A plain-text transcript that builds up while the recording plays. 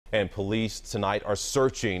And police tonight are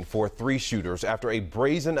searching for 3 shooters after a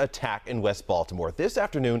brazen attack in West Baltimore. This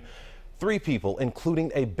afternoon, 3 people,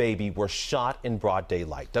 including a baby, were shot in broad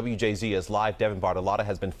daylight. WJZ is live. Devin Bartolotta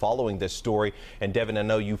has been following this story. And Devin, I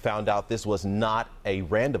know you found out this was not a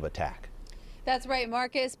random attack. That's right,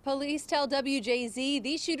 Marcus. Police tell WJZ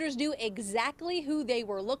these shooters knew exactly who they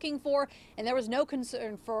were looking for, and there was no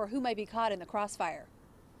concern for who might be caught in the crossfire.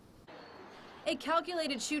 A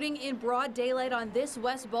calculated shooting in broad daylight on this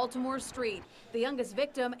West Baltimore street. The youngest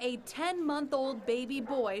victim, a 10-month-old baby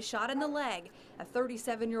boy, shot in the leg. A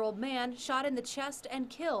 37-year-old man shot in the chest and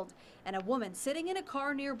killed. And a woman sitting in a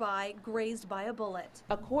car nearby grazed by a bullet.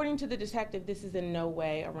 According to the detective, this is in no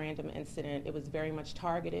way a random incident. It was very much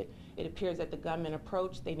targeted. It appears that the gunmen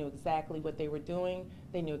approached. They knew exactly what they were doing.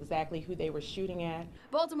 They knew exactly who they were shooting at.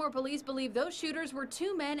 Baltimore police believe those shooters were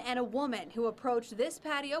 2 men and a woman who approached this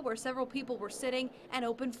patio where several people were sitting and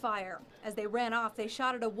opened fire. As they ran off, they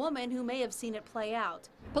shot at a woman who may have seen it play out.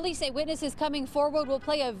 Police say witnesses coming forward will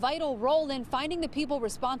play a vital role in finding the people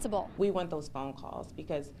responsible. We want those phone calls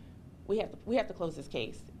because we have to close this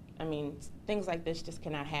case. I mean, things like this just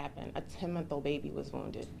cannot happen. A 10-month-old baby was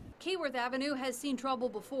wounded. Keyworth Avenue has seen trouble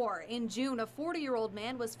before. In June, a 40-year-old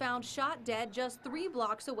man was found shot dead just 3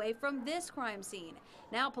 blocks away from this crime scene.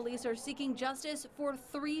 Now police are seeking justice for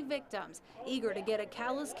 3 victims, eager to get a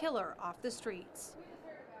callous killer off the streets.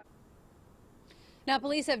 Now,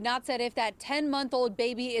 police have not said if that 10-month-old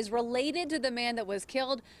baby is related to the man that was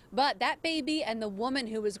killed, but that baby and the woman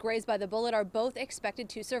who was grazed by the bullet are both expected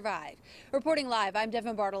to survive. Reporting live, I'm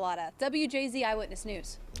Devin Bartolotta, WJZ Eyewitness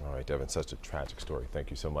News. All right, Devin, such a tragic story.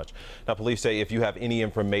 Thank you so much. Now, police say if you have any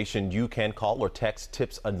information, you can call or text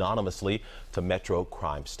tips anonymously to Metro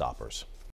Crime Stoppers.